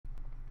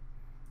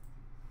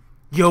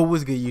Yo,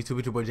 what's good, YouTube?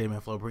 It's your boy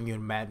Jmellflo, bringing you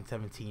Madden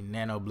 17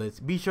 Nano Blitz.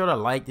 Be sure to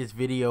like this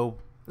video.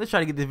 Let's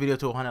try to get this video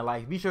to 100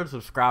 likes. Be sure to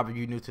subscribe if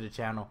you're new to the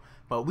channel.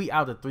 But we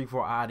out the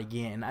 3-4 odd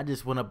again, and I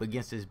just went up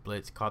against this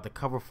blitz called the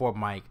cover 4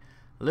 Mike.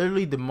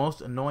 Literally the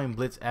most annoying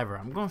blitz ever.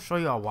 I'm gonna show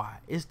y'all why.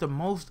 It's the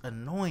most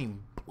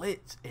annoying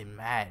blitz in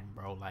Madden,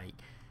 bro. Like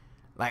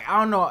I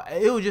don't know.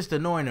 It was just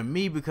annoying to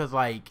me because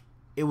like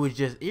it was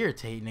just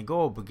irritating to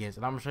go up against,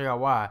 and I'm gonna show y'all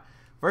why.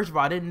 First of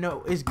all, I didn't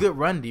know it's good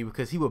run D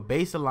because he would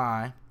base a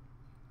line.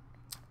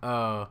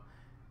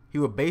 He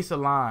would base a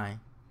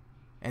line,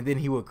 and then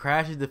he would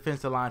crash his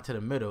defensive line to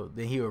the middle.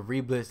 Then he would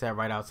reblitz that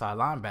right outside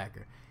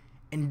linebacker.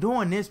 And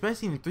doing this,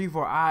 especially in 3-4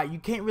 odd, you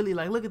can't really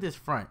like look at this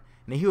front.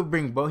 And then he would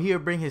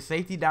bring his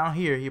safety down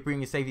here. He'd bring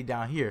his safety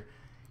down here.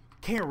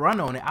 Can't run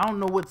on it. I don't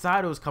know what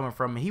side it was coming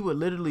from. And he would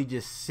literally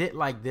just sit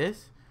like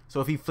this. So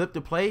if he flipped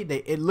the play,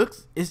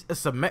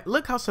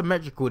 look how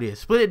symmetrical it is.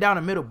 Split it down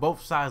the middle,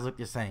 both sides look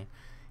the same.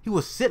 He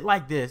would sit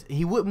like this, and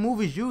he wouldn't move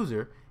his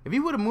user. If he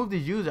would have moved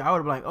his user, I would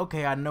have been like,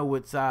 okay, I know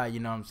what side, you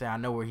know what I'm saying? I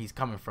know where he's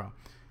coming from.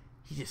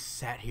 He just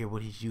sat here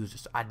with his user,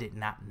 so I did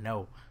not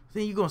know. So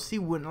then you're going to see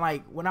when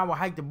I would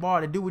hike the ball,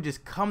 the dude would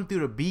just come through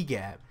the B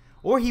gap.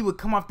 Or he would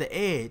come off the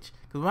edge.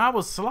 Because when I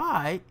would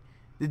slide,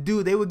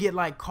 they would get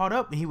like caught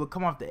up, and he would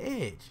come off the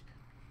edge.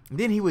 And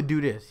then he would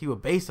do this. He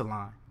would base a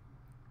line.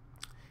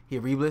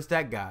 He'd reblitz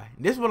that guy.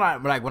 And this is when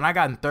I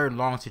got in third and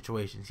long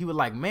situations. He would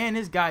like man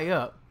this guy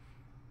up.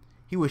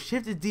 He would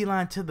shift his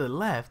D-line to the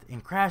left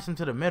and crash him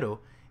to the middle.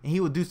 And he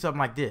would do something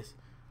like this.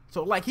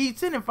 So like he's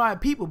sending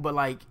 5 people, but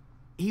like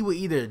he would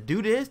either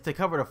do this to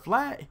cover the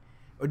flat,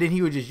 or then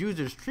he would just use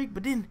the streak.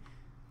 But then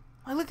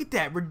like look at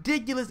that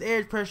ridiculous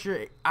edge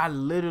pressure. I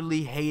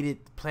literally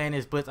hated playing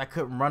this blitz. I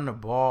couldn't run the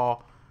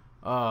ball.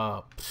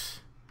 I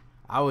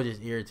was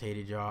just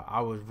irritated, y'all. I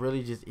was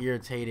really just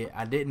irritated.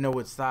 I didn't know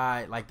what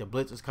side like the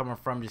blitz was coming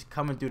from, just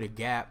coming through the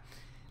gap.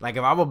 Like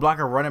if I would block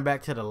a running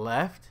back to the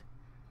left,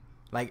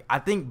 like I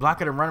think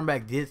blocking a running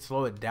back did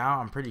slow it down.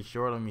 I'm pretty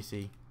sure. Let me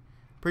see.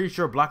 Pretty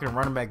sure blocking a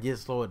running back did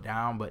slow it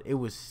down, but it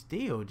was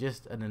still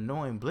just an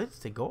annoying blitz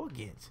to go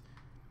against.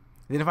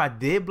 Then if I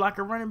did block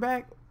a running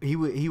back, he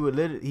would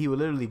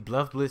literally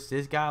bluff blitz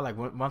this guy. Like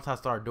once I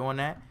start doing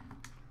that,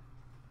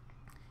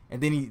 and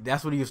then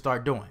that's what he would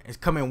start doing. Is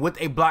coming with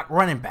a block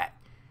running back.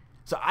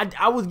 So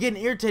I was getting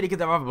irritated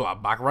because if I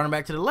block a running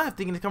back to the left,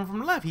 thinking it's coming from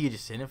the left, he would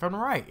just send it from the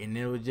right, and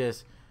then it was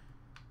just.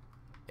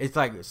 It's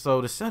like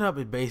so the setup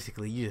is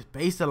basically you just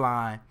base the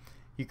line,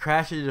 you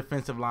crash your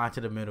defensive line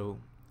to the middle.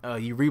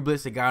 You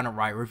reblitz the guy on the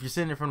right, or if you're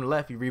sending it from the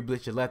left, you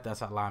reblitz your left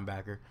outside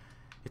linebacker.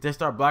 If they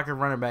start blocking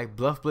running back,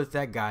 bluff blitz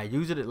that guy.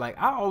 Use it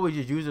like I always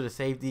just use it as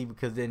safety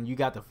because then you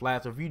got the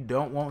flats. Or if you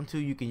don't want to,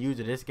 you can use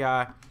it this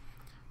guy.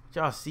 But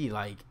y'all see,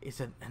 like it's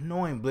an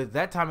annoying blitz.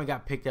 That time it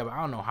got picked up. I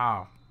don't know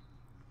how.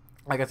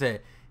 Like I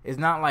said, it's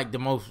not like the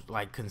most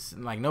like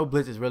no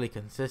blitz is really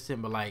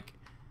consistent, but like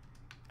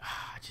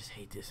I just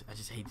hate this. I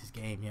just hate this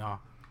game, y'all.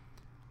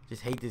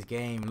 Just hate this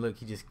game. Look,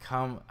 he just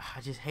come. I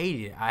just hate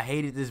it. I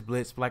hated this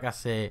blitz. Like I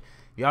said,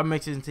 y'all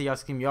mix it into y'all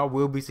scheme, y'all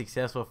will be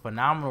successful.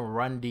 Phenomenal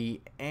run D,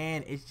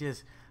 and it's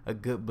just a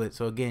good blitz.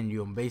 So again,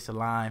 you base a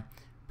line,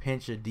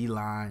 pinch your D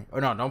line,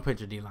 or no, don't pinch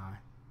your D line.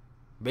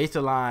 Base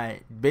a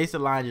line,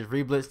 just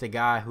reblitz the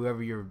guy,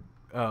 whoever you're,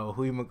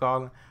 who you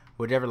calling,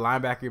 whatever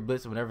linebacker you're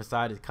blitzing, whatever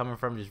side is coming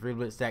from, just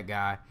reblitz that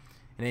guy.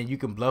 And then you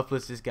can bluff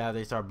blitz this guy.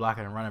 They start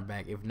blocking and running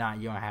back. If not,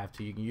 you don't have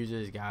to. You can use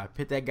this guy.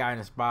 Put that guy in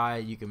the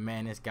spot. You can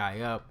man this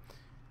guy up.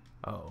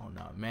 Oh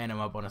no, man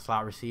him up on a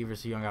slot receiver,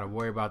 so you don't gotta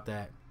worry about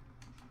that.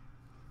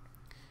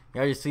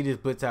 Y'all just see this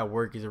blitz at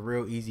work. It's a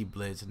real easy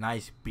blitz,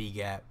 nice B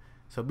gap.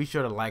 So be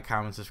sure to like,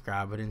 comment,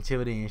 subscribe. But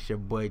until then, it's your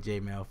boy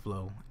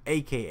Jmellflo,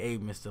 aka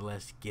Mr.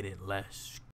 Let's Get It Less.